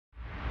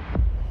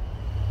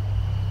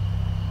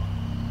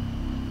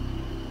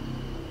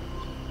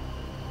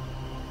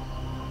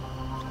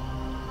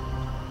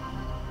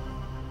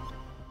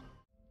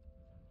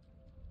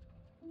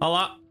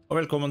Halla, og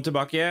velkommen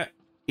tilbake.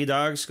 I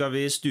dag skal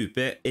vi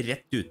stupe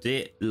rett ut i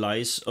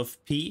Lies of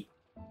P.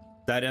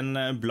 Det er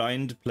en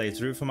blind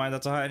playthrough for meg,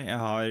 dette her. Jeg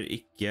har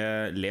ikke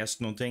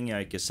lest noen ting, jeg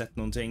har ikke sett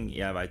noen ting.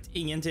 Jeg vet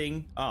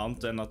ingenting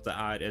annet enn at det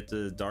er et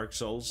Dark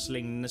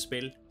Souls-lignende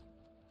spill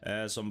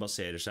som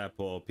baserer seg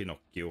på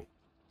Pinocchio.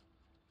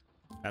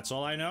 That's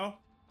all I know.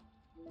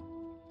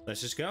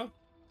 Let's just go.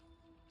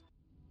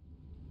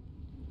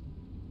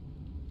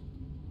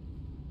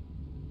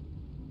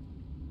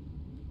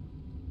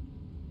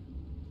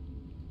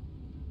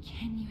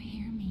 Can you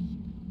hear me?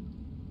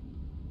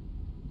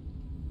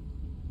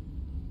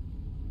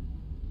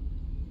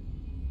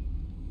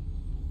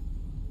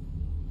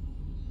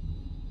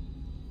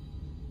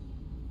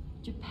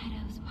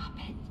 Geppetto's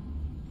puppet.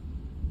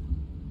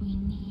 We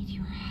need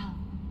your help.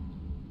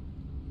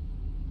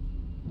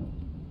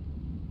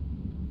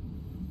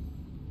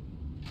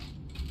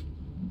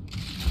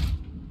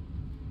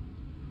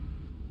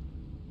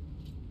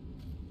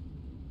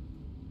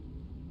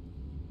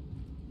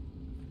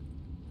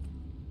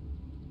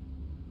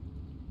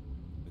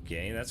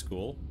 Okay, that's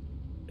cool.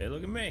 Hey,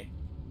 look at me.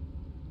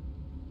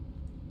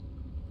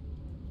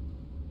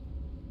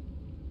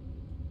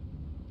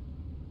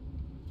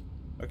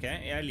 Ok,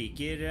 jeg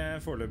liker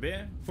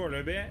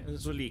foreløpig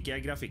så liker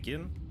jeg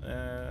grafikken.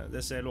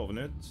 Det ser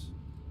lovende ut.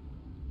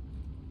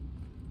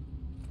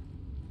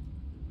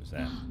 Skal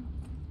vi se.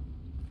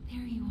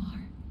 There you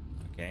are.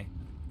 Ok.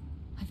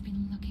 I've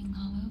been looking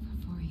all over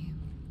for you.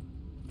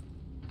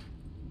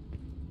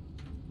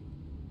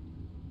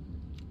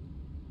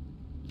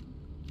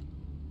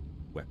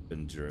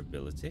 Weapon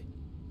durability.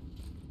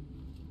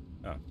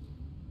 Ja.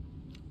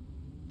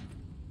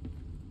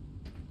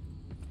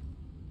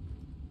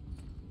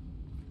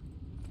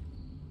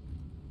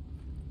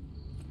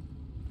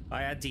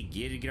 Jeg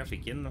digger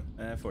grafikken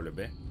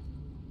foreløpig.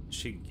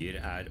 Skygger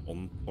er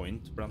on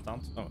point, blant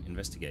annet.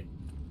 Investigate.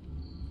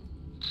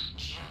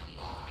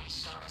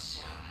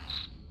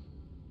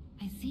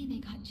 I see they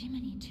got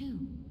Jiminy too.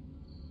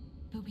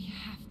 But we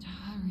have to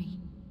hurry.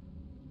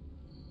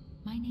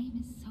 My name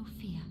is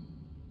Sophia.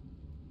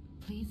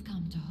 Please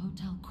come to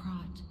Hotel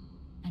Krot,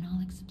 and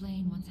I'll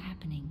explain what's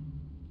happening.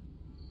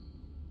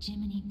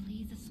 Jiminy,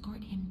 please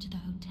escort him to the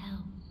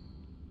hotel.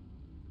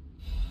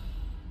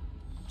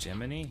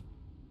 Gemini?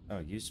 Oh,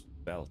 use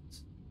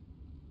belt.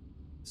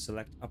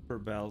 Select upper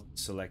belt,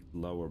 select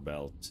lower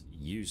belt.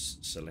 Use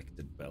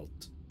selected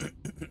belt.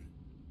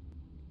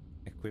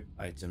 Equip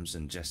items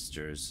and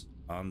gestures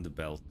on the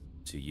belt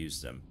to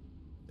use them.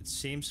 It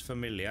seems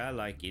familiar,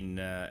 like in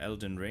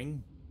Elden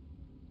Ring.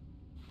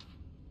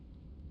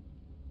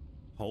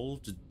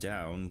 Hold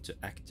down to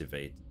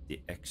activate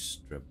the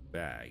extra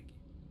bag.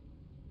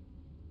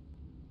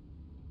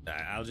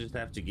 I'll just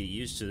have to get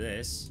used to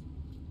this.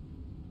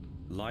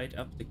 Light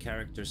up the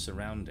character's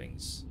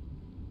surroundings.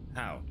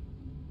 How?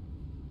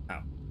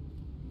 How?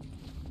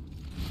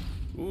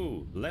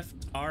 Ooh,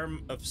 left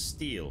arm of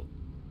steel.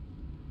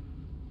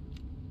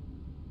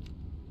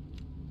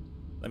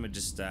 Let me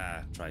just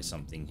try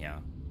something here.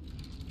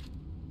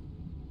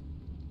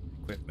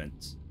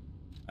 Equipment.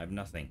 I have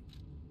nothing.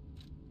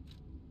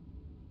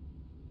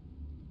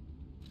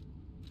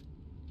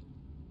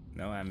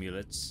 No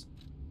amulets.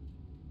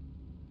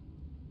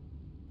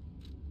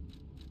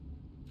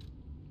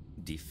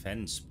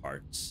 Defense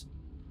parts.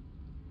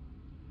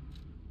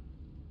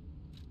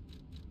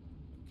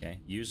 Okay,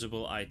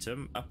 usable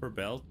item, upper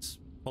belt,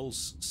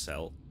 pulse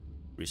cell,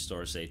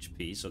 restores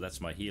HP, so that's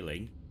my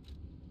healing.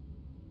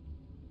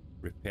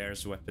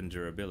 Repairs weapon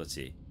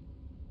durability.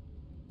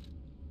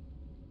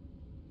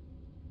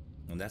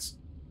 And that's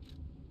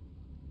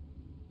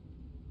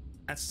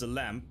the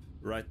lamp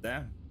right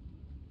there.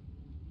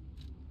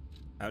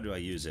 How do I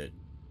use it?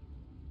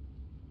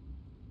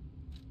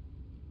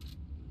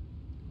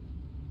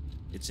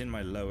 It's in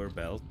my lower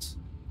belt.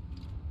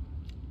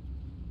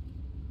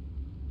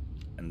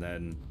 And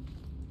then...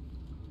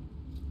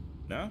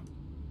 No?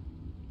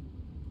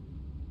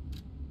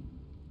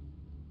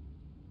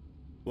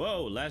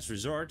 Whoa, last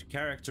resort.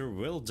 Character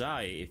will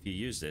die if you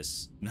use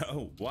this.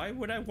 No, why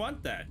would I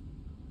want that?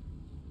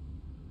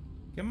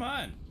 Come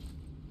on.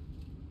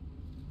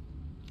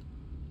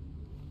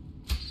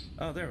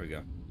 Oh, there we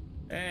go.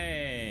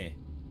 Hey.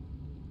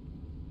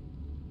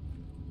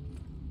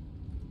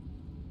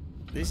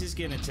 This is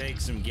gonna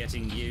take some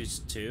getting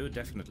used to,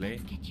 definitely.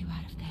 Let's get you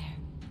out of there.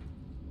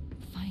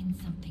 Find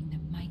something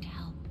that might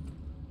help.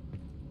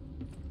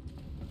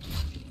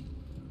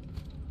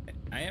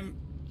 I am...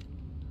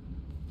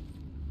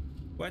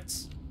 What?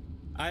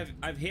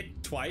 I've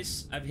hit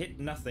twice. I've hit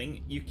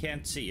nothing. You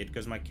can't see it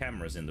because my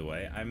camera's in the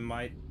way. I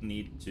might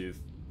need to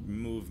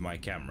move my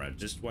camera.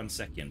 Just 1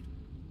 second.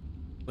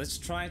 Let's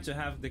try to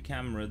have the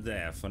camera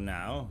there for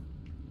now.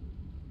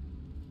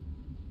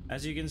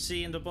 As you can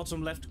see in the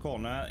bottom left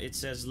corner, it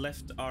says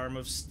left arm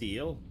of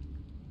steel.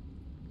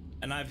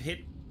 And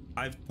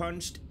I've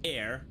punched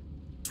air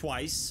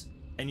twice,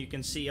 and you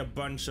can see a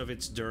bunch of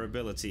its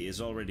durability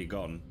is already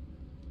gone.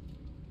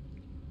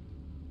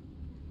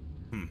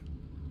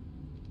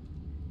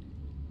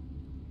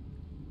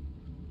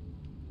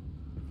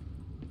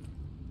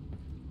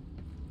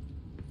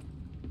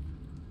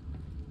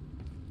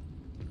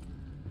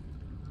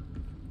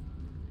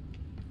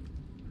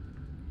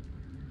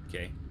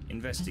 Okay, But the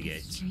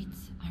investigate.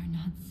 streets are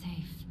not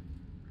safe.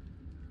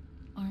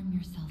 Arm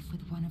yourself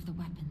with one of the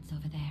weapons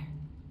over there.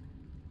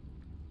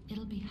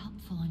 It'll be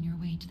helpful on your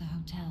way to the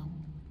hotel.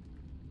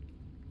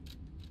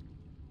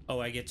 Oh,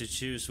 I get to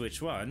choose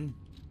which one?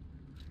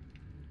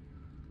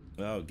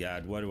 Oh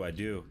god, what do I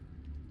do?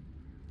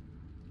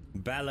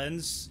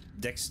 Balance,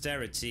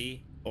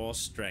 dexterity, or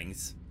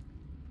strength?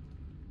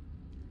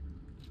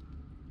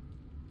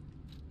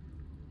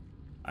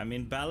 I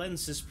mean,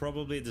 balance is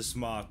probably the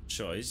smart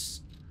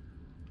choice,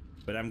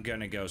 but I'm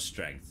gonna go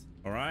strength,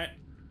 alright?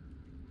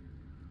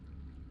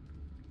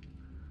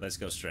 Let's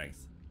go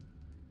strength.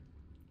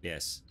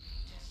 Yes.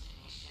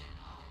 Destination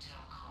Hotel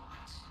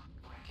Croat.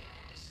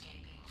 Recommend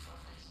escaping from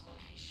this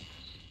location.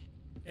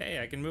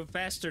 Hey, I can move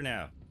faster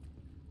now.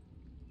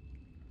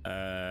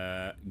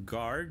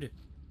 Guard.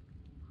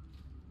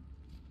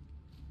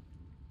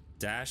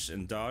 Dash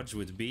and dodge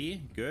with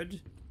B.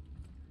 Good.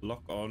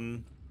 Lock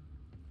on.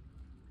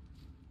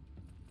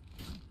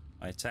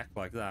 I attack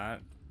like that.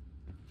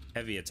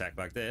 Heavy attack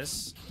like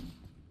this.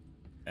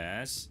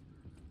 Yes.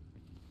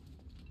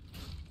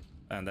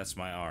 And that's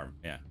my arm,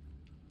 yeah.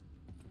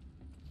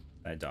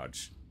 I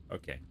dodge.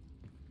 Okay.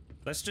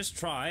 Let's just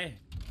try.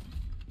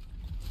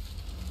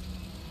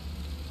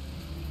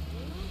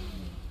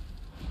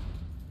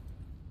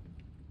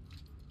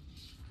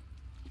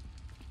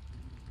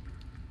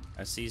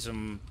 I see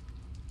some...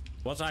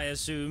 what I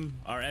assume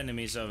are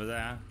enemies over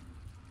there.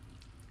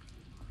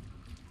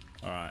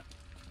 Alright.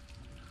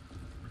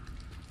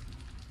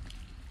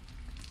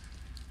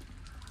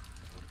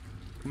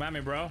 Come at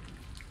me, bro.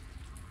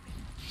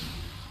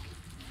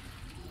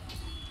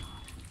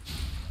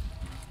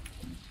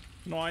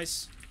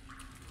 Nice.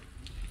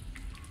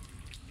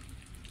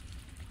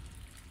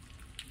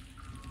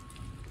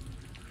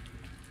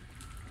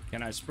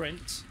 Can I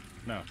sprint?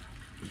 No.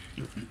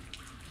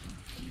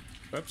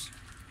 Whoops.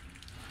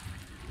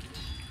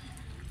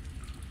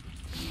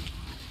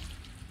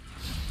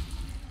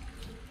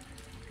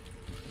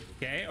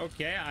 Okay,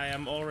 okay, I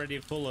am already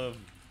full of...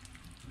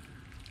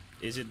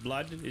 is it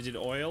blood? Is it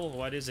oil?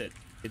 What is it?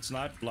 It's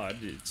not blood,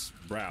 it's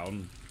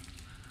brown.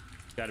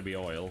 It's gotta be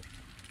oil.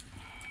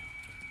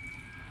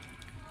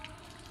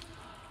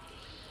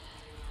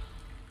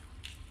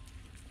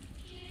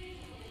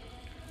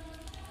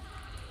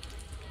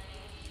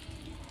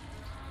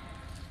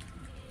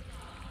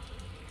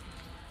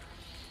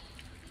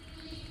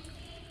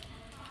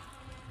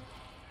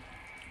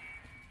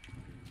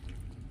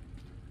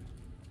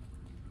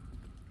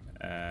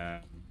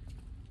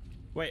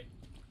 Wait.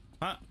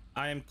 Huh?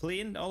 I am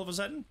clean all of a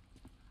sudden?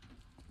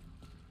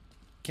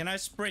 Can I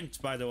sprint,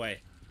 by the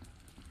way?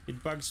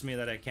 It bugs me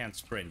that I can't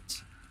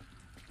sprint.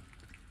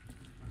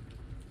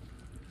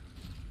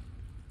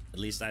 At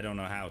least I don't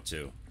know how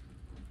to.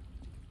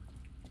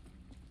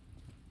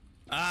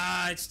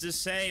 Ah, it's the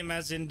same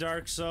as in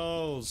Dark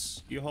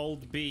Souls. You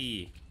hold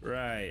B.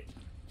 Right.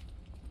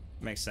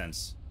 Makes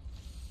sense.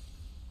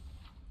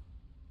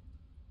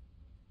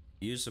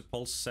 Use a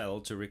pulse cell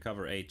to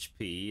recover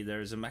HP. There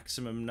is a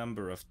maximum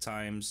number of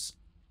times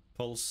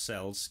pulse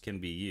cells can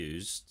be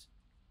used.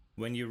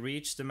 When you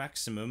reach the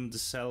maximum, the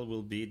cell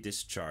will be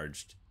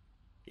discharged.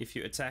 If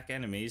you attack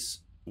enemies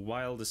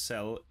while the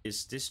cell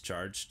is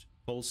discharged,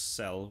 pulse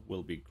cell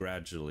will be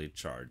gradually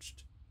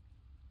charged.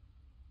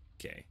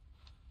 Okay.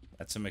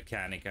 That's a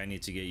mechanic I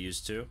need to get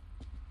used to.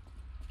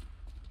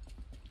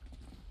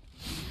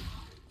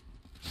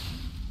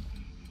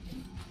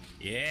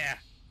 Yeah!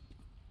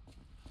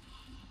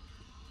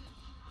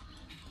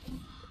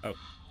 Oh.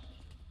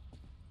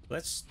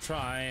 Let's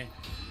try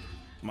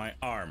my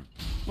arm.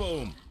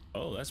 Boom!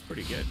 Oh, that's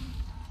pretty good.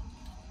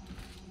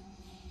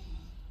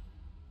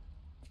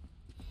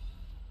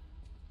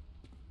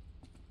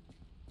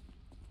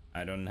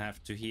 I don't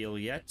have to heal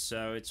yet,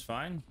 so it's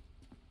fine.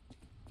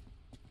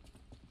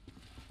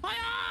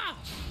 Hiya!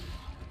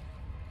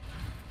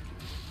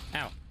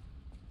 Ow.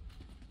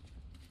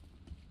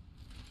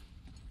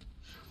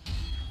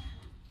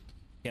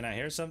 Can I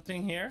hear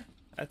something here?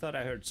 I thought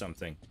I heard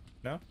something.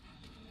 No?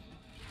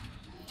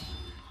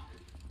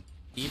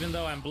 Even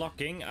though I'm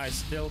blocking, I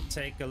still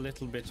take a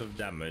little bit of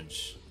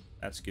damage.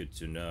 That's good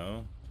to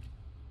know.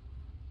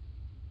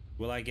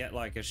 Will I get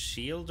like a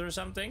shield or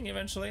something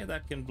eventually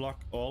that can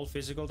block all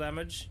physical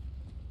damage?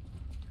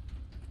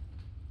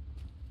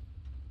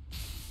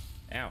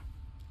 Ow.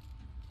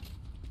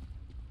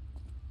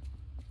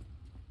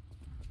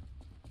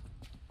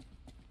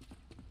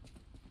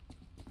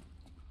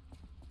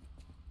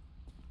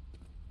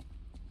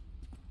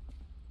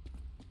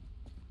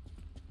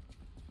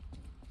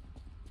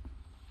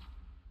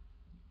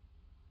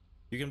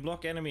 You can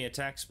block enemy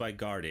attacks by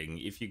guarding.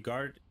 If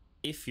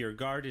your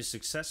guard is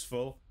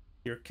successful,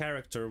 your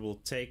character will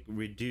take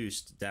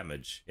reduced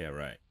damage. Yeah,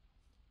 right.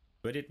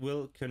 But it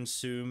will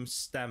consume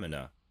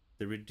stamina.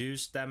 The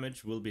reduced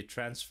damage will be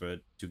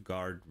transferred to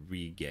guard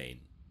regain.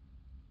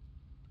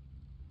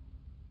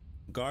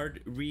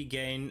 Guard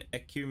regain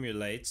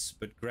accumulates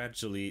but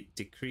gradually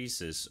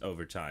decreases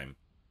over time.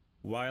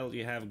 While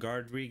you have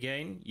guard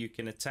regain, you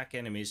can attack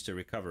enemies to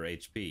recover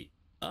HP.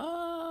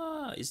 Ah!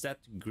 Ah, is that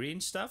green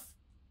stuff?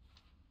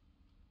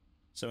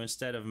 So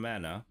instead of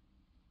mana,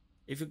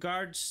 if a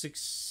guard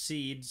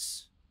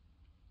succeeds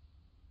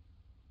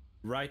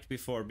right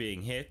before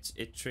being hit,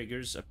 it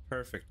triggers a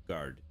perfect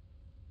guard.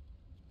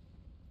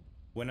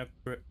 When a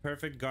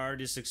perfect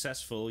guard is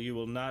successful, you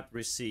will not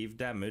receive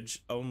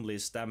damage, only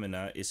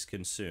stamina is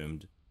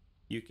consumed.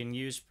 You can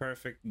use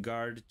perfect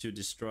guard to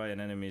destroy an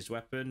enemy's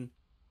weapon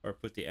or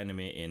put the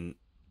enemy in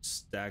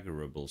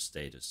staggerable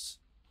status.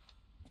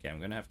 Okay, I'm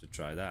gonna have to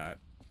try that.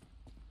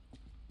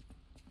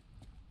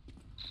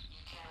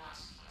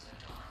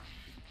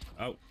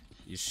 Oh,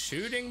 you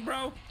shooting,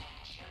 bro?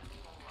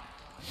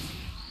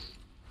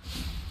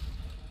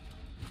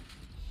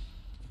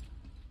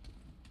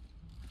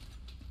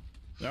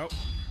 Nope.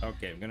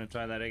 Okay, I'm gonna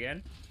try that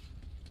again.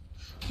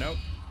 Nope.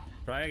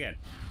 Try again.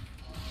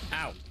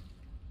 Ow.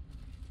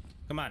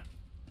 Come on.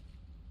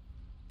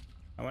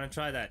 I want to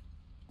try that.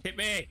 Hit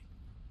me!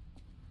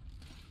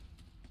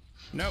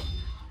 Nope.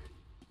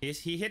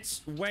 He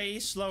hits way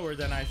slower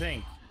than I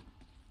think.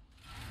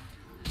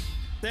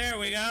 There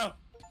we go!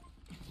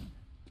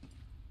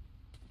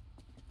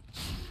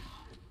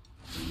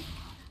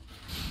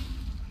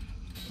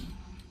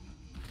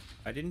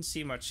 I didn't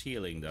see much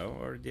healing though,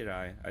 or did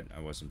I? I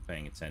wasn't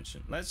paying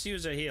attention. Let's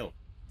use a heal.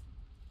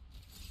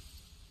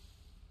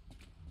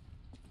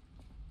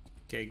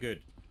 Okay,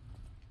 good.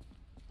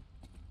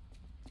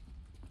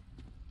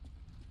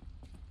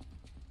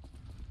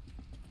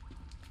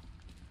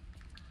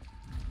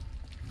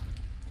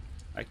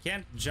 I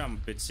can't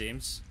jump, it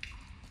seems.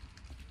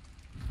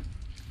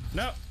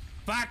 No!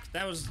 Fuck!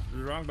 That was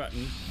the wrong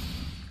button.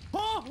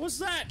 Oh, what's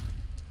that?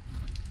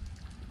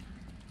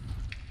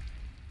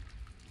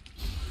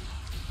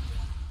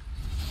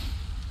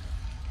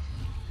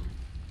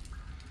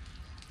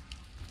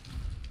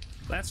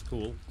 That's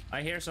cool.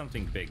 I hear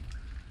something big.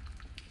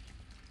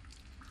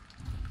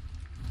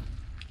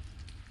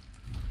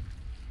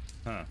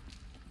 Huh.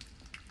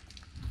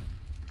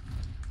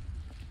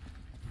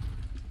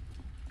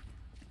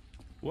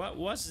 What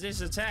was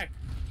this attack?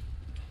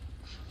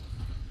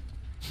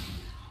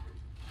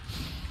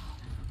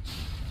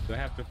 Do I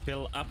have to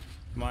fill up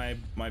my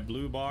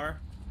blue bar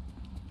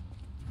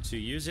to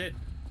use it?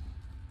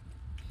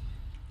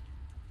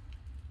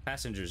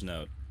 Passenger's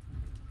note.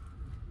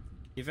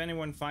 If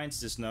anyone finds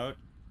this note,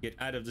 get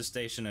out of the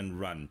station and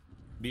run.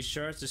 Be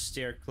sure to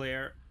steer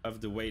clear of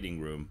the waiting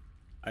room.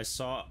 I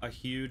saw a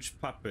huge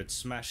puppet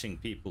smashing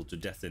people to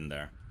death in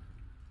there.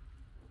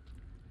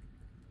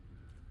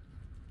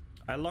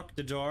 I locked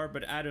the door,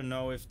 but I don't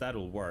know if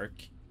that'll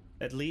work.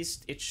 At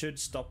least it should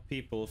stop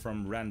people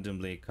from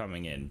randomly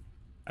coming in.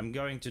 I'm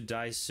going to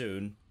die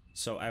soon,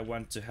 so I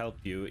want to help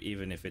you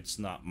even if it's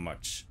not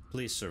much.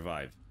 Please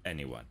survive,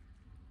 anyone.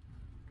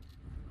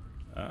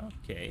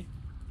 Okay.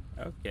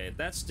 Okay,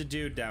 that's the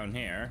dude down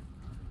here.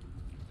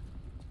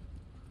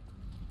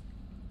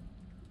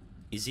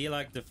 Is he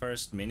like the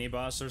first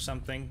mini-boss or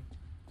something?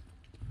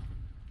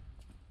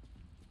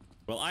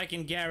 Well, I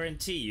can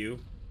guarantee you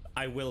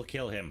I will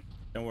kill him.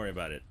 Don't worry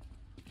about it.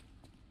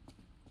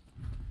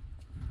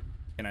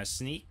 Can I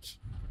sneak?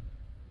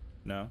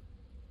 No.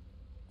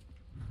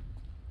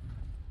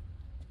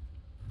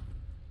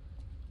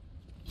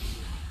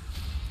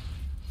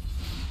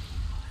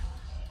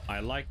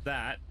 I like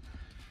that.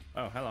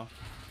 Oh, hello.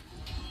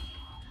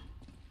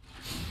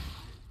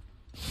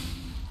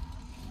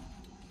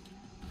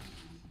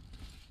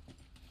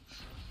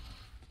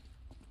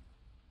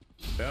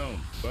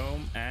 Boom,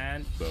 boom,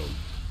 and boom.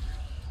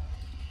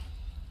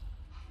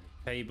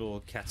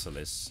 Table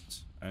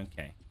catalyst.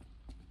 Okay.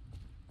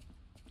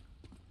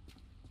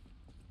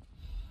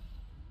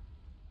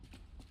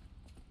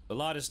 A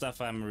lot of stuff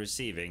I'm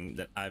receiving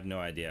that I have no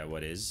idea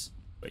what is,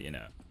 but you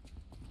know.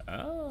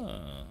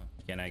 Oh,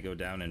 can I go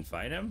down and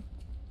fight him?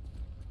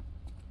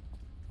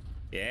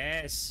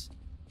 Yes.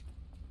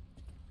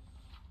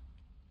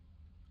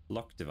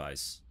 Lock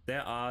device.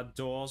 There are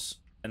doors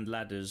and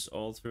ladders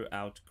all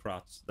throughout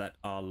Krat that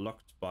are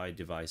locked by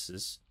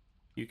devices.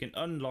 You can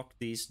unlock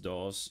these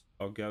doors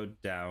or go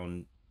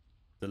down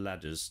the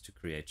ladders to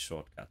create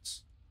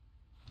shortcuts.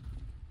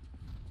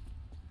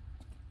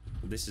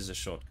 This is a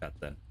shortcut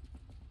then.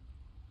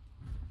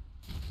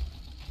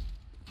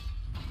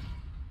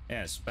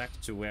 Yes, back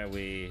to where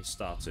we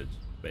started,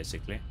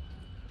 basically.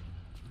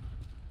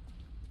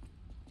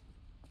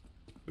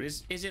 But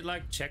is it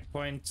like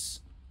checkpoints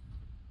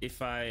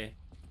if I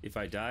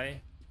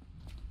die?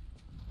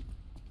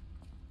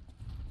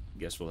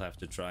 Guess we'll have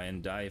to try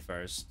and die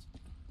first.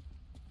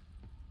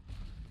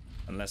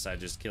 Unless I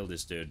just kill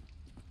this dude.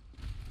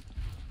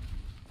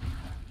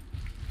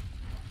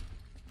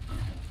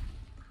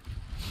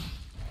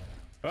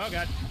 Oh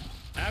god.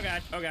 Oh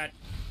god. Oh god.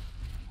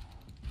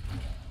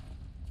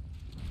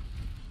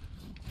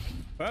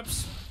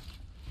 Whoops.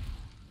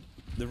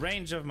 The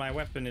range of my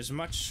weapon is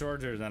much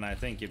shorter than I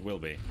think it will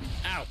be.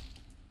 Ow!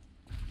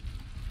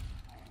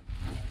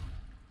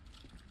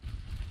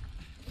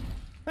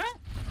 Ah!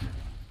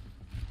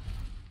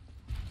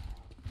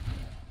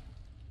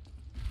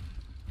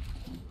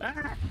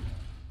 Ah!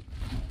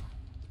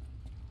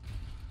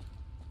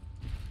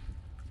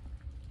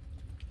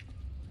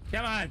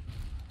 Come on.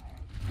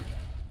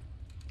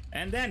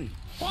 And then.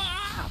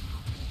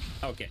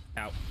 Okay.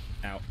 Ow.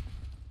 Ow.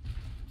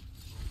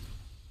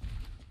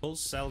 Full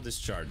cell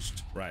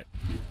discharged. Right.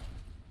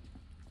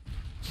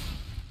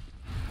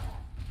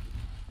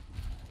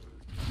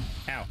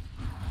 Ow.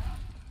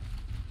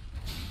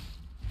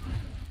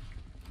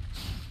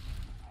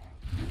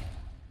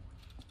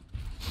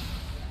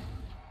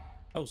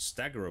 Oh,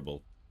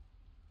 staggerable.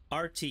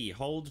 RT,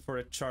 hold for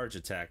a charge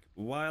attack.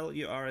 While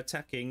you are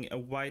attacking, a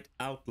white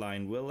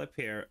outline will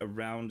appear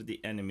around the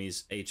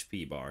enemy's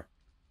HP bar.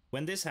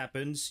 When this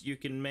happens, you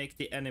can make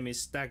the enemy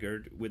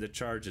staggered with a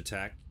charge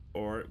attack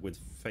or with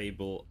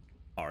Fable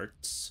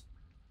Arts.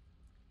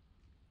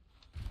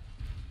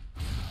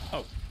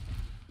 Oh.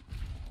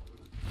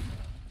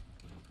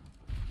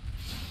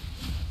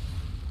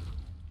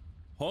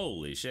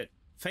 Holy shit.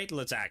 Fatal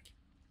attack.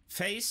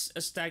 Face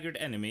a staggered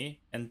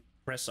enemy and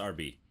press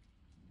RB.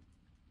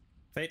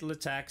 Fatal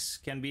attacks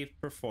can be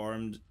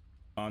performed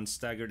on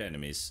staggered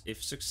enemies.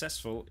 If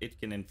successful, it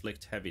can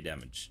inflict heavy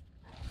damage.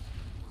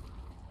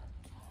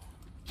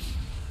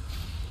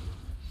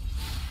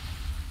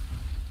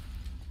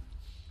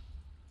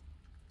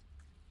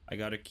 I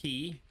got a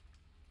key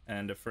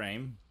and a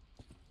frame.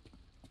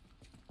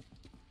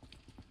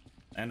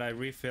 And I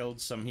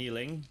refilled some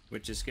healing,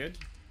 which is good.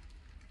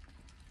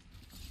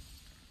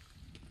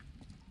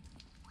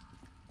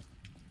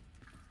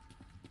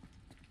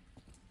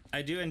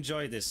 I do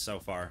enjoy this so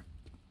far,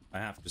 I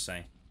have to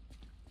say.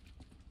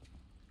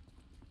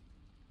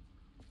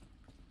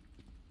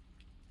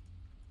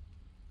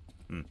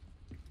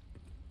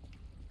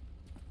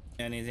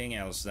 Anything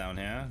else down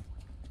here?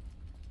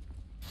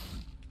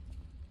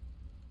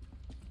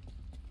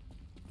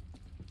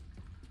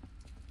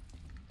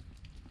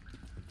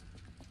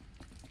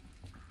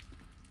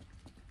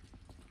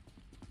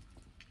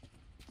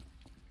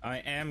 I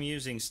am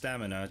using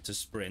stamina to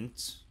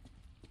sprint,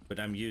 but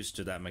I'm used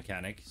to that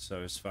mechanic,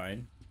 so it's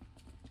fine.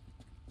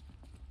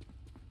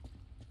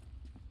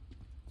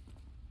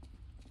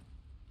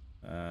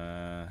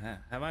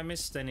 Have I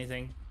missed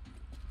anything?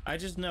 I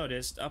just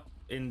noticed up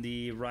in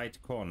the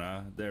right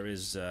corner there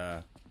is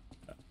a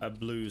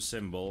blue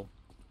symbol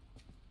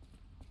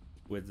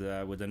with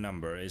a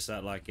number. Is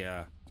that like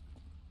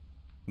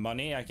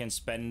money I can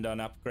spend on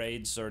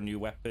upgrades or new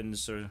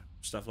weapons or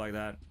stuff like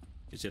that?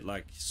 Is it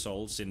like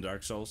souls in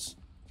Dark Souls?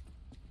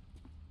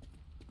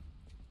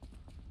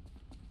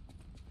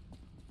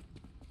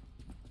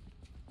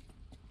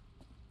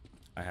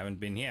 I haven't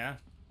been here.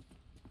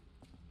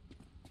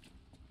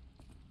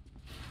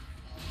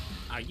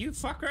 Are you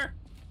fucker?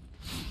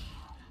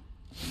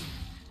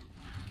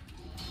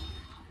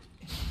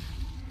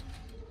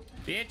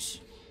 Bitch.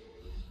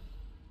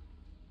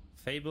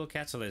 Fable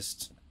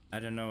Catalyst. I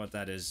don't know what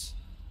that is.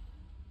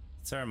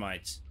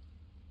 Thermite.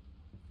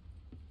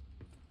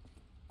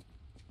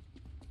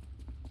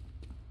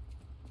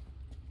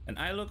 And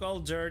I look all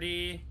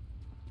dirty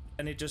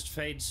and it just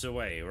fades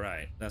away.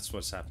 Right, that's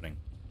what's happening.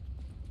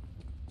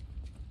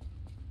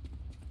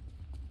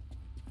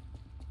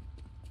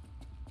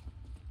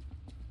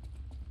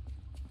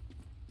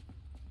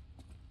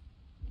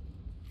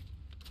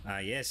 Ah,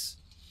 yes.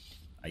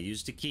 I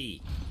used the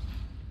key.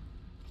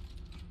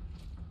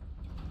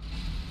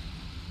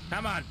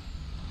 Come on.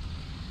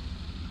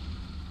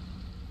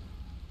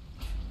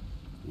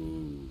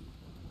 Ooh.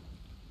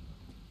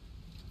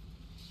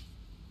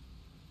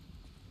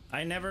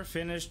 I never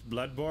finished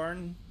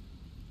Bloodborne,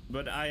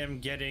 but I am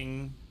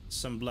getting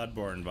some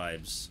Bloodborne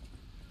vibes.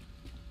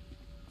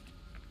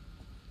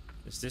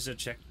 Is this a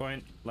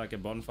checkpoint, like a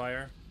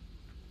bonfire?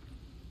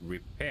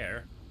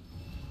 Repair?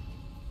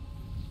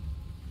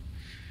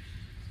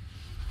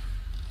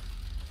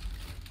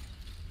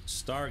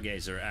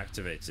 Stargazer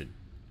activated.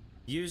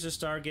 Use a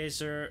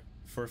Stargazer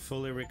for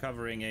fully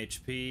recovering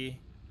HP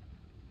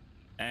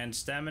and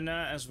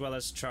stamina, as well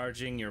as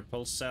charging your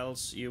pulse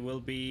cells. You will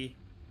be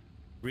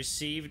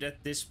received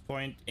at this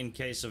point in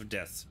case of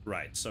death.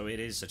 Right, so it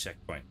is a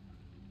checkpoint.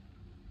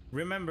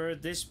 Remember,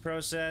 this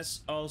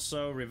process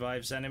also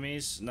revives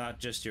enemies, not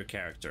just your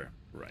character.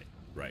 Right.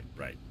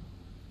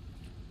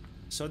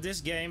 So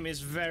this game is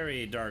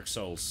very Dark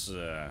Souls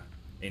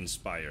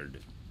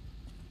inspired.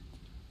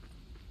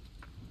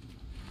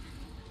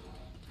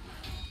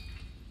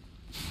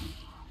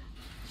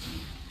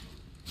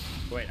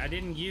 Wait, I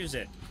didn't use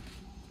it.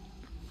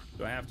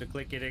 Do I have to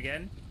click it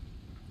again?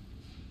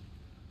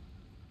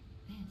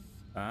 This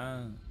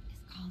Ah. is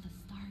called a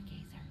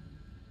Stargazer.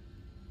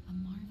 A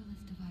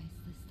marvelous device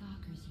the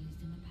Stalkers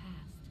used in the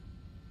past.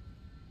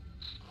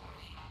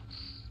 Warning.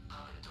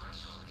 Puppet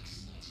threshold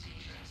exceeds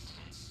danger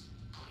estimates.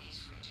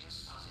 Please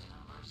reduce puppet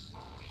numbers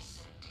or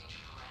reset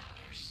danger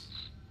parameters.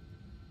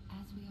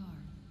 As we are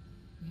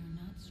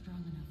not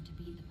strong enough to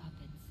beat the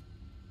puppets.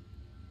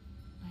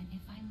 But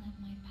if I lend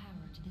my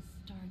power to this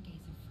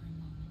Stargazer for a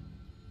moment.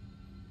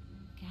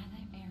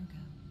 Gather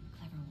ergo,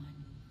 clever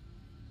one.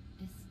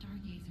 This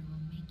Stargazer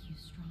will make you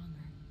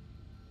stronger.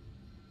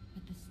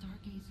 But the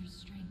Stargazer's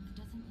strength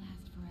doesn't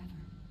last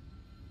forever,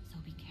 so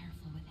be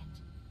careful with it.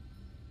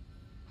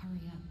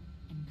 Hurry up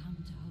and come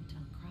to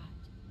Hotel Krat.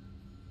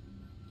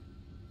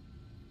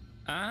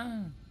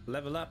 Ah,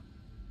 level up.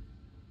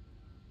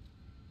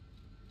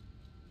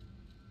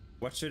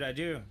 What should I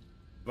do?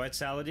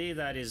 Vitality,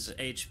 that is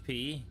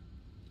HP.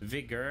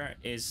 Vigor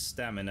is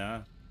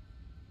stamina.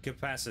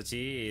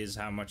 Capacity is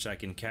how much I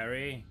can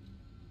carry.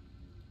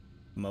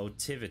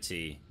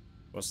 Motivity.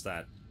 What's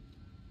that?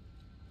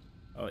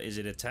 Oh, is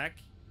it attack?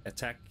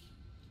 Attack.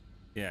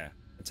 Yeah,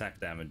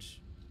 attack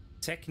damage.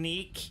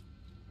 Technique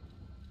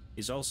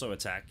is also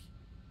attack.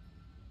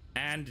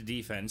 And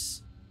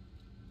defense.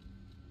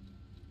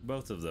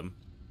 Both of them.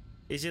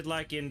 Is it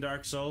like in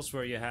Dark Souls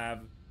where you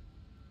have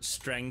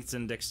strength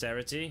and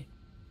dexterity?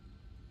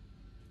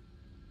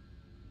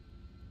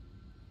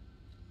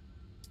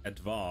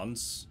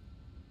 Advance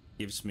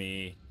gives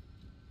me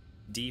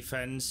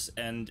defense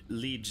and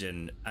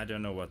legion. I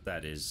don't know what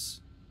that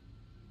is.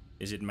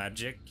 Is it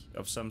magic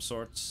of some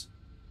sorts?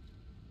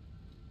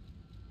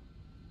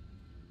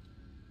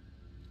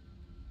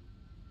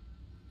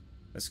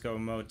 Let's go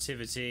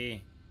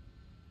motivity.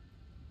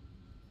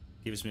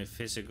 Gives me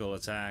physical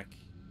attack.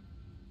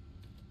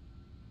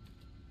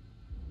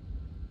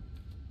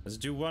 Let's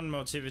do one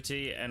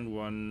motivity and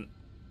one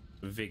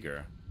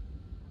vigor.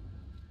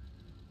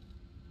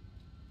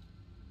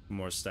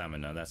 More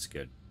stamina, that's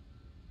good.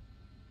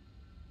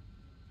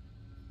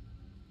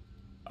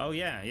 Oh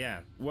yeah, yeah.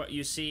 What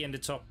you see in the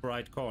top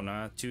right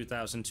corner,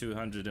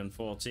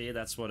 2240,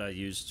 that's what I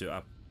use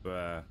to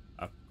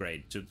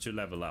upgrade, to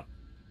level up.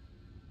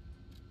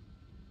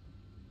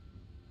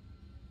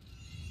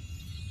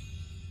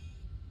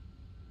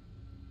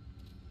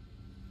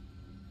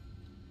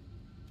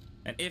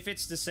 And if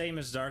it's the same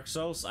as Dark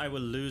Souls, I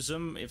will lose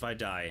them if I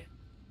die.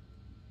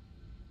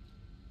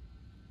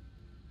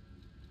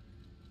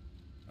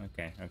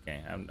 Okay,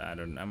 okay.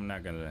 I'm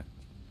not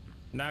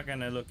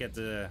gonna look at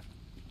the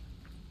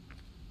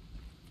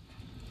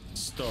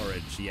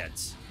storage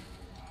yet.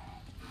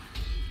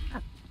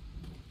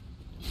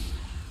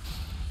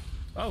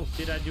 Oh,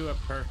 did I do a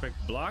perfect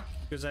block?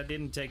 Because I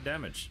didn't take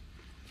damage.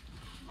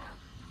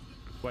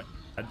 What?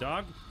 A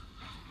dog?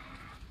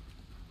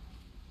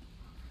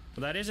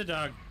 Well, that is a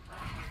dog.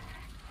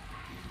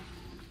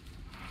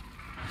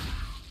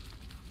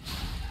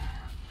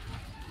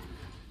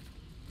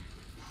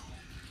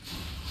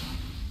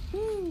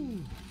 Woo!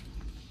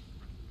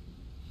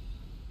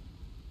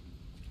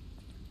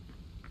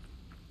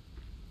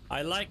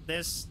 I like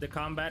this. The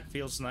combat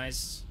feels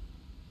nice.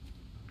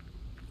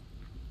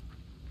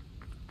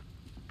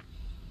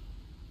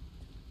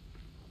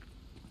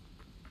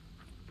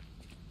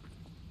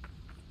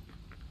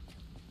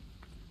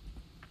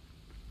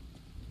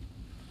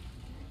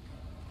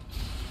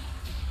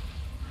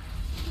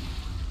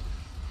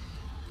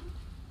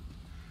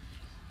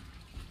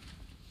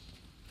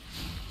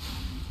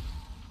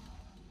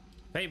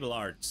 Fable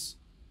Arts.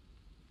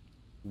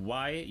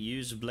 Why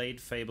use Blade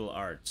Fable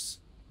Arts?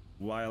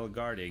 While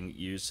guarding,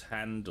 use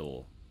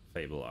Handle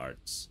Fable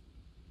Arts.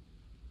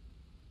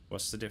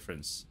 What's the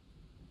difference?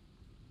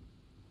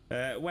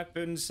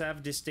 Weapons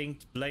have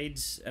distinct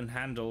blades and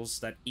handles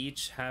that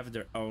each have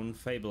their own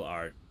Fable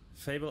Art.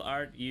 Fable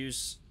Art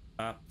use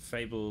up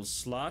Fable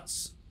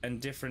slots, and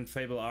different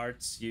Fable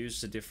Arts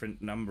use a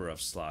different number of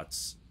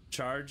slots.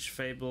 Charge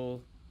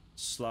Fable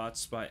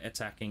slots by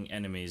attacking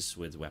enemies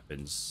with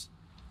weapons.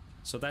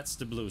 So that's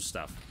the blue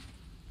stuff.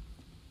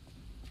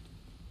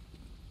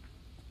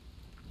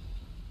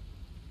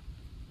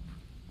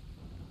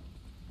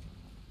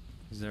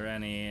 Is there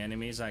any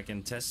enemies I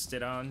can test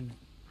it on?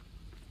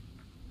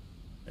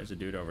 There's a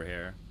dude over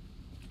here.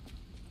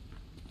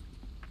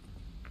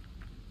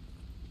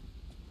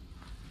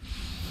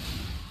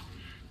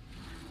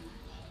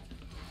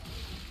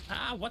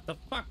 Ah, what the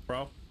fuck,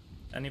 bro?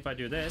 And if I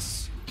do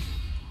this...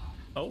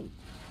 Oh.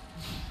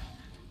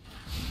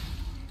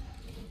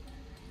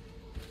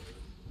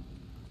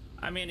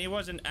 I mean, it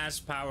wasn't as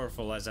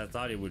powerful as I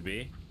thought it would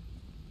be.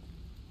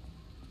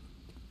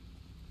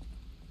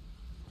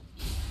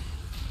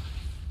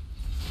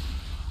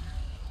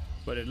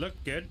 But it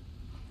looked good.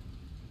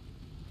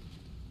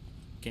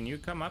 Can you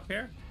come up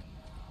here?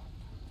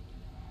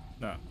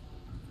 No.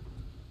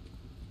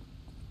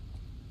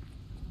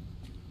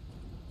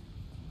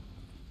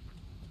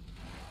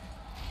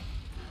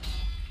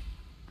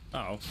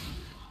 Uh-oh.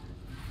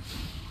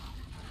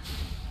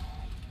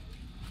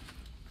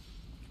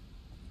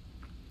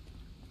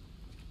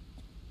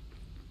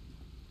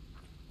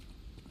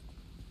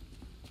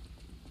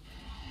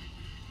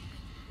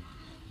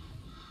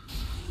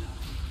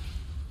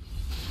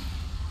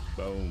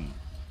 Boom.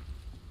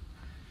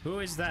 Who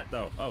is that,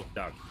 though? Oh,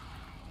 dog.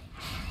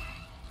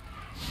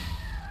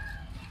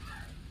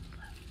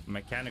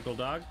 Mechanical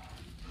dog?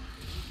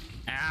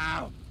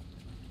 Ow!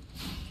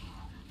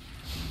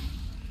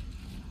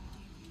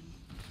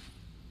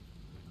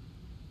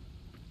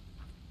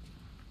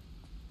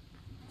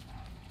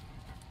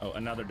 Oh,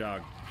 another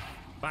dog.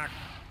 Fuck.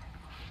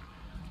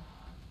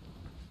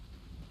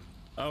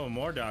 Oh,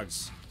 more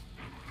dogs.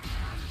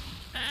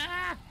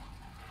 Ah!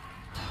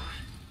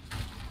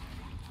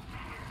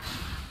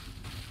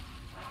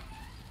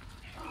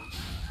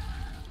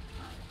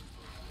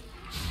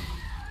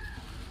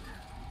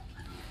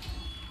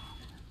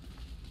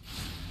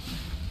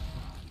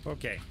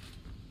 Okay.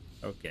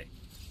 Okay.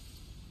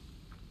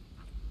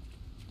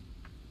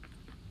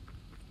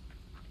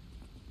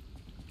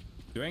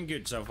 Doing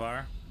good so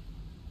far.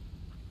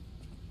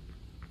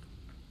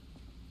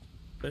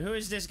 But who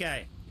is this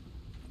guy?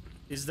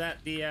 Is that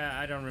the,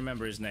 I don't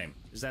remember his name.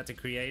 Is that the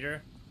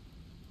creator?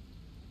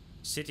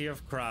 City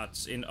of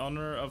Kratz, in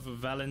honor of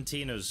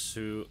Valentinus,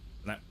 who...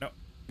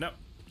 No.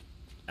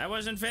 I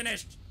wasn't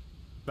finished!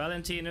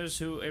 Valentinus,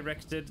 who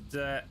erected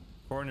the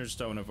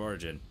cornerstone of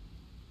origin.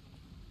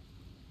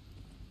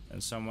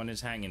 And someone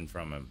is hanging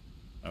from him.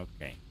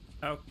 Okay.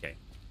 Okay.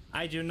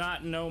 I do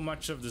not know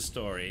much of the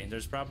story.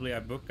 There's probably a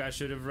book I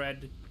should have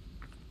read.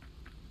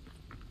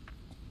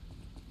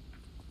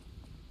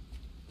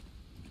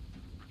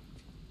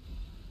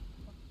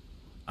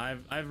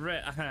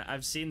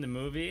 I've seen the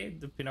movie,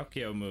 the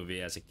Pinocchio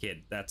movie, as a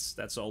kid.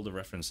 That's all the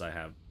reference I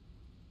have.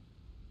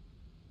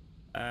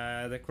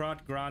 The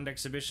Krat Grand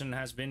exhibition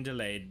has been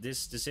delayed.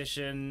 This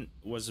decision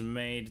was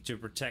made to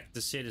protect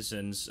the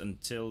citizens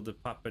until the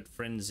puppet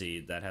frenzy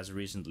that has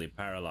recently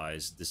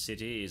paralyzed the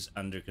city is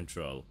under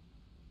control.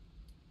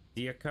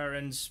 The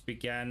occurrence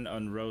began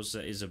on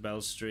Rosa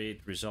Isabel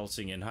Street,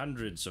 resulting in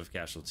hundreds of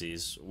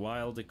casualties.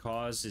 While the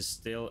cause is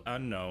still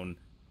unknown,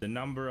 the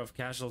number of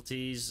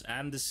casualties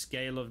and the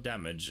scale of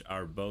damage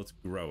are both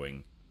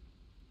growing.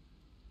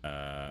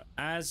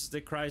 As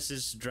the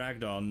crisis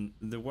dragged on,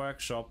 the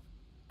workshop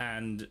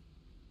and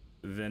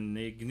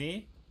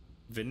Venigni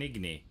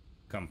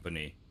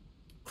Company,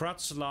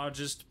 Krat's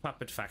largest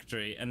puppet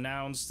factory,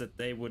 announced that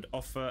they would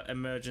offer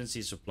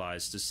emergency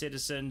supplies to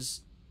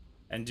citizens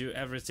and do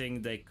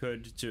everything they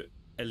could to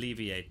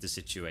alleviate the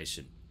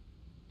situation.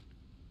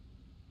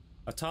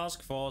 A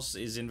task force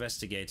is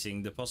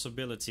investigating the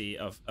possibility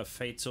of a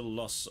fatal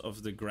loss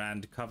of the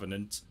Grand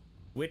Covenant,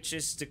 which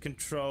is the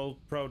control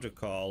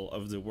protocol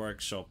of the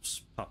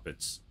workshop's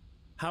puppets.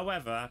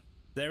 However,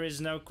 there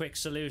is no quick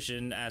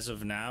solution as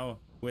of now,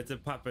 with the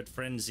puppet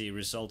frenzy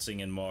resulting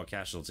in more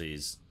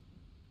casualties.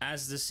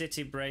 As the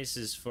city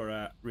braces for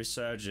a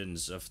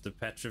resurgence of the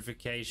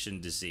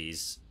petrification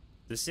disease,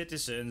 the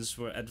citizens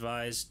were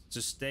advised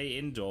to stay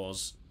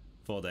indoors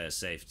for their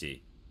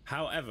safety.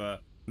 However,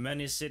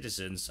 many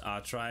citizens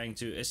are trying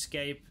to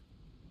escape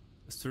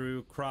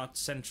through Krat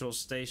Central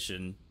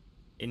Station,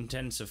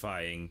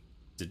 intensifying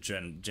the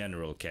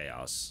general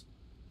chaos.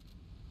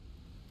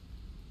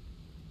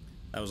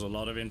 That was a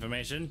lot of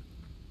information.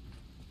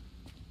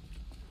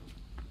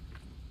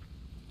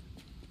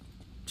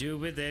 Do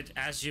with it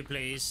as you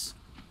please.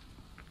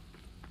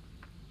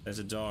 There's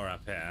a door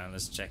up here.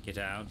 Let's check it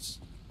out.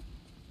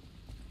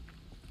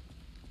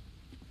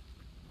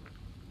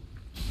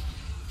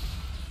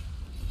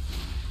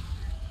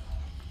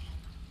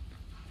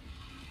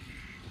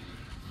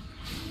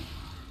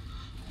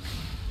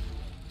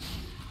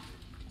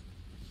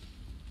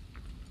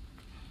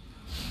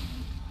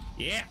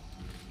 Yeah.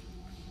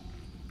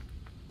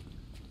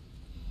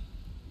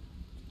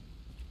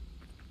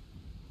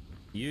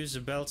 Use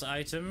a belt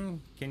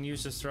item. Can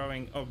use a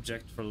throwing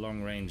object for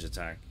long range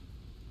attack.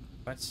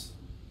 What?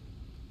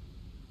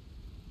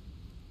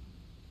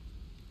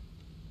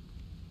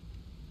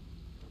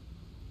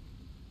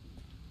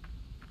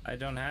 I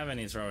don't have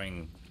any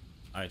throwing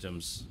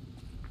items.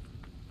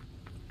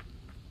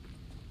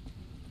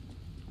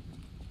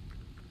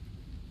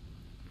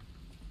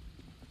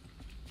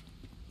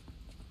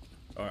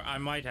 Or I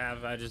might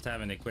have, I just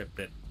haven't equipped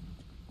it.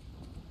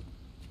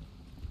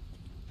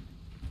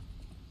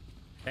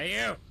 Hey,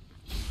 you!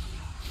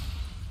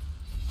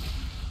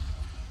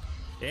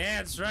 Yeah,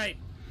 that's right.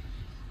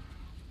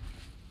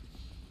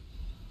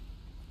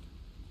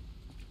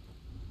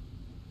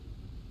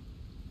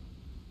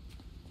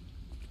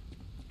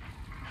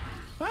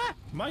 Ah!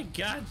 My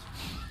God!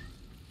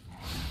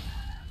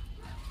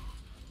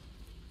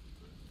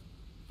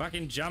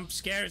 Fucking jump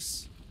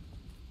scares.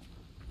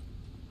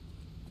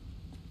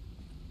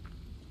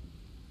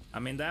 I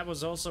mean, that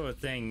was also a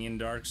thing in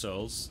Dark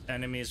Souls.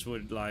 Enemies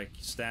would, like,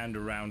 stand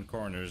around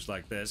corners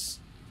like this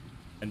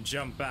and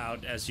jump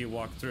out as you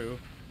walk through.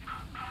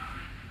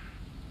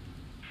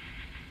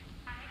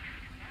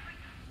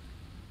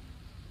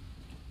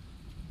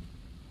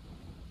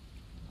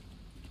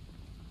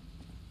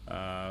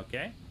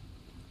 Okay.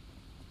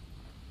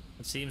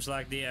 It seems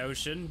like the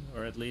ocean,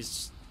 or at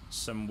least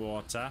some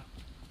water.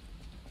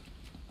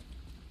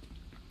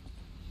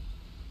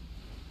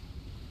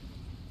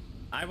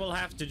 I will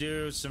have to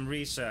do some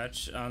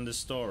research on the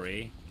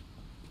story.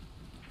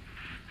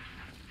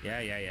 Yeah.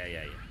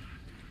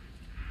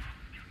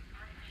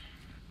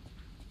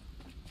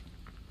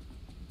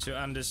 To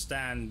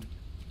understand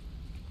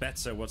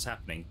better what's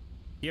happening.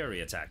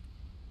 Fury attack.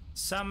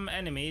 Some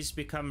enemies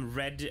become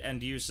red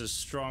and use a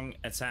strong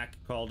attack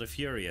called a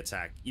Fury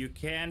attack. You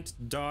can't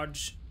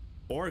dodge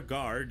or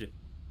guard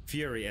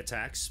Fury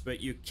attacks,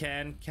 but you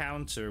can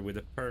counter with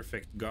a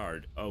perfect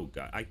guard. Oh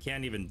God, I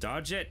can't even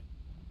dodge it?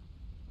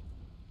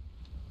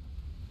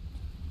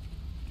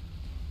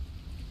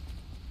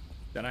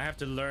 Then I have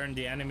to learn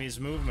the enemy's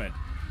movement.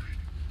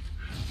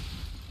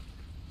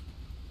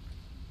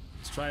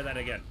 Let's try that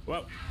again.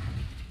 Whoa.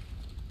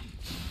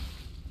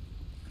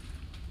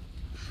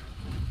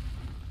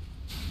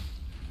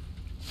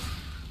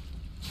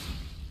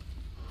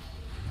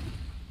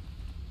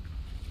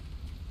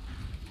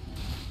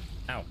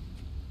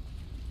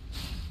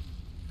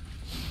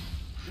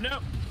 No!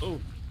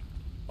 Oh.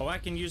 Oh, I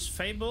can use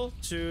Fable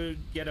to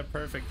get a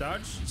perfect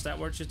dodge? Is that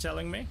what you're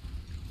telling me?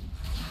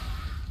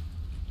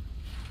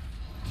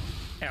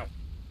 Ow.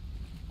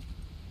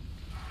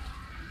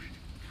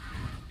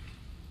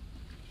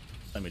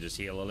 Let me just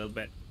heal a little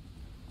bit.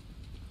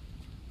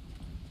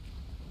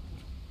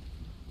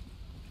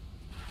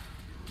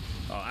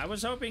 Oh, I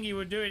was hoping you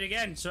would do it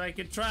again so I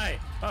could try.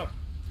 Oh.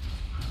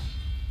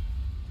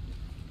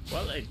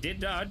 Well, it did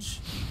dodge.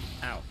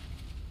 Ow.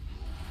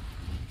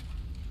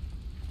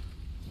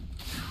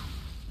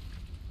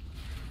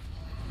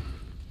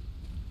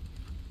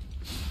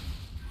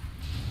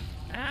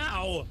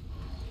 Ow!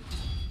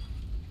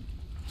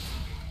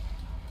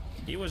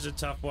 He was a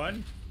tough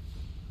one.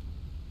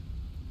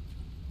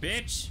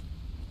 Bitch!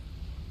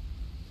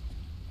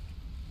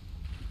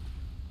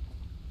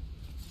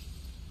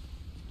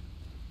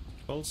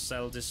 Full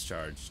cell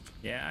discharged.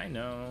 Yeah, I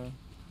know.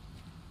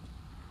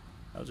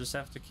 I'll just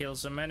have to kill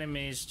some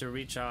enemies to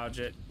recharge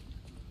it.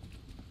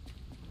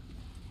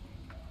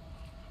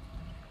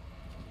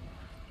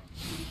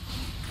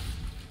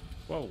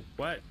 Whoa,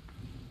 what?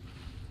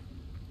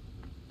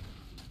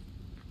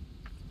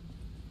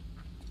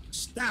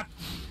 Stop!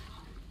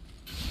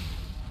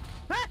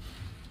 Ah!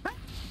 Ah!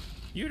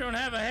 You don't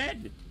have a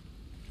head!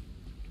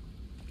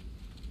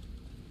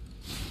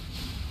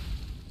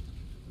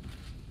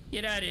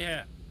 Get out of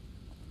here,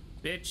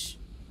 bitch.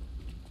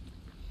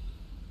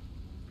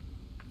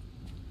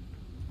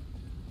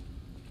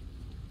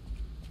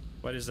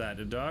 What is that,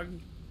 a dog?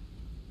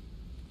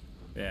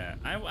 Yeah,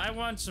 I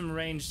want some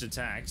ranged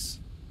attacks.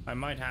 I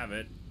might have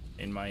it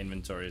in my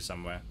inventory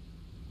somewhere.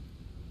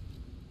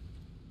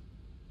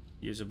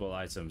 Usable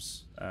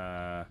items.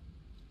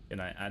 Can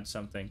I add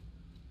something?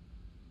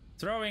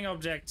 Throwing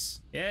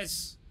objects.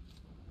 Yes.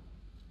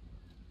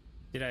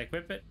 Did I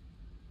equip it?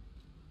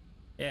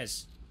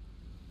 Yes.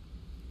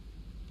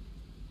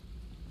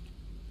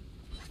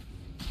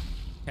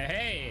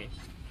 Hey.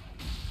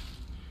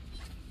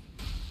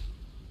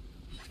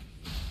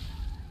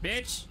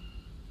 Bitch.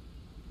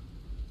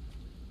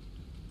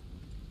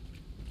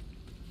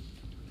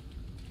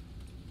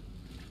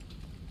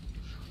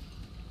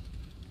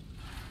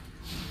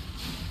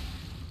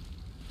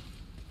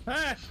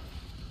 Ah!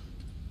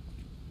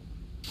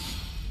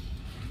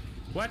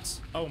 What?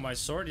 Oh, my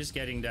sword is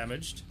getting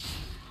damaged.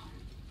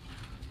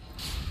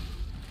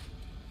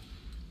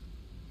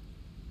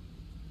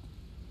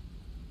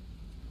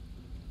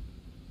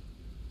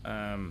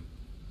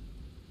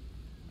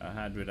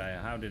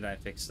 How did I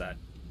fix that?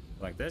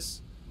 Like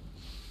this?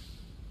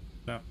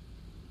 No.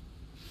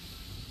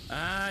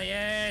 Ah,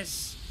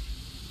 yes!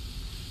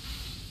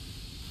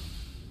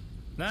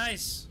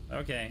 Nice!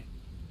 Okay.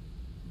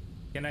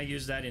 Can I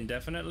use that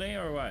indefinitely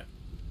or what?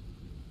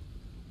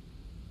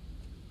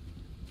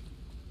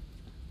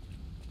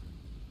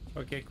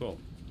 Okay, cool.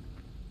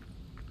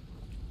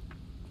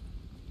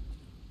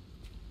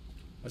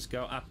 Let's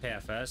go up here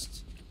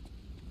first.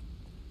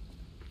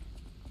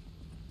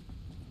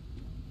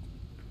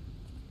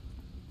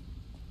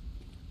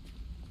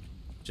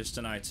 Just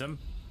an item.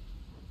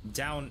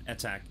 Down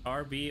attack.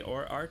 RB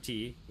or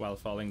RT while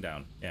falling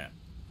down. Yeah.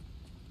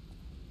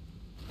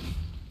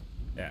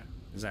 Yeah,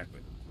 exactly.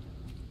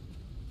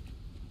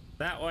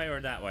 That way or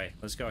that way?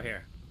 Let's go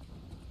here.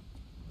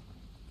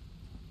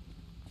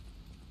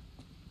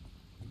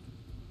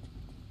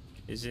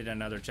 Is it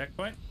another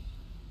checkpoint?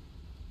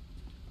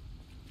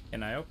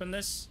 Can I open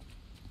this?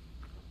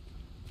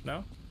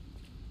 No?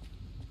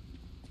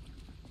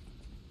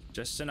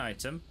 Just an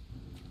item.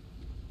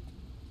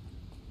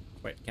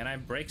 Wait, can I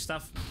break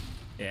stuff?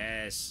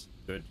 Yes.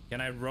 Good.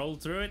 Can I roll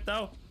through it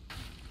though?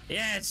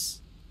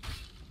 Yes!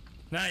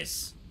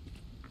 Nice!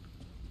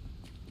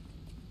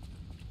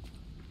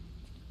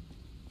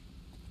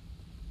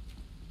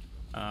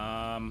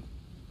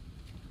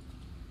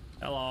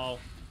 Hello.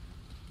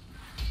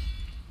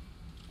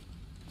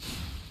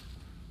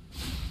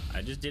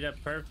 I just did a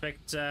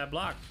perfect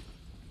block.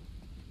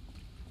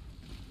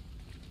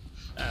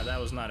 That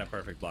was not a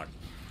perfect block.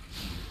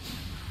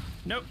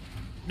 Nope.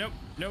 Nope.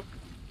 Nope.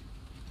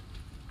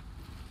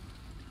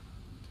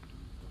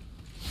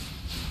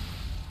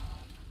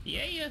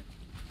 Yeah.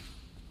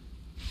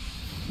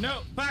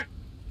 No, fuck!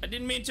 I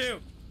didn't mean to.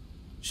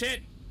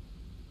 Shit.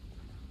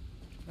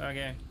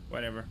 Okay,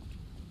 whatever.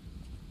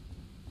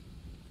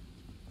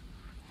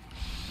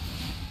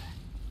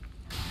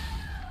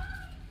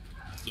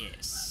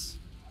 Yes.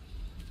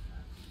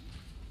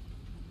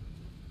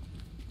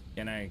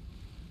 Can I?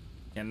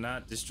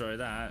 Cannot destroy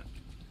that.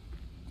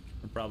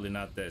 Probably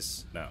not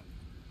this. No.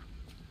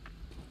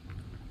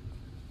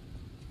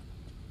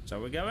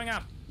 So we're going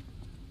up.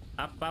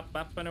 Up, up,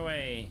 up and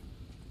away.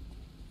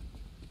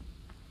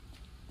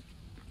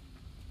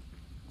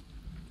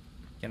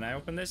 Can I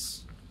open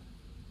this?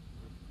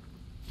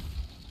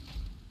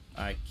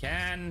 I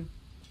can.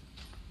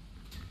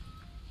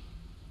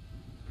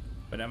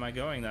 But am I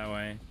going that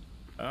way?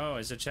 Oh,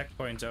 it's a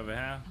checkpoint over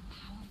here. A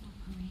powerful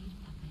parade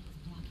puppet is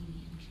blocking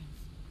the entrance,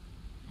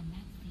 and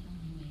that's the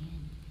only way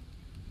in.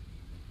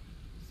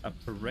 So A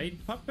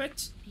parade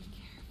puppet? be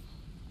careful.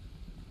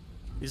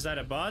 Is that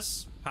a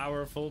boss?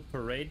 Powerful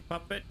parade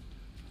puppet?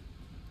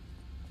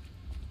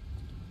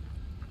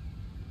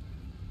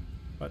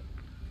 What?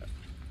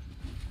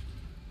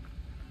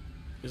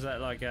 Is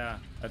that like a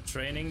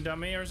training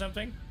dummy or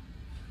something?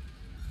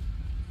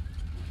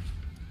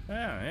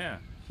 Yeah, yeah.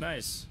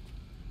 Nice.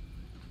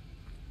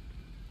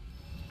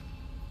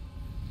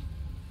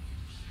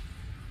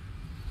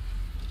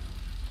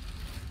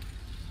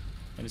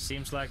 And it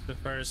seems like the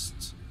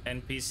first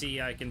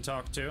NPC I can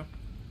talk to.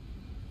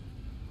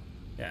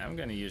 Yeah, I'm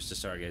gonna use the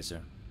Stargazer.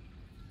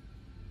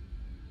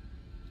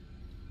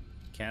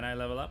 Can I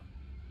level up?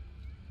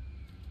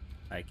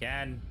 I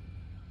can.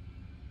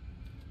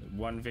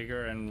 1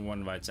 vigor and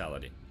 1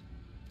 vitality.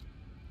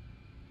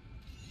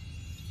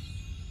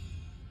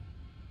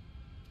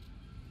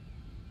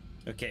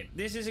 Okay,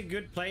 this is a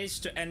good place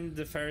to end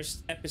the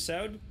first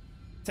episode.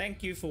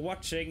 Thank you for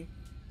watching.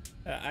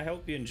 I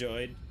hope you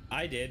enjoyed.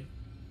 I did.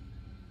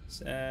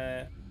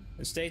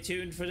 Stay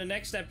tuned for the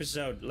next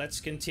episode.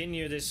 Let's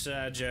continue this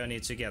journey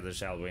together,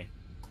 shall we?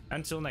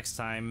 Until next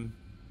time.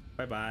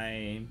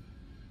 Bye-bye.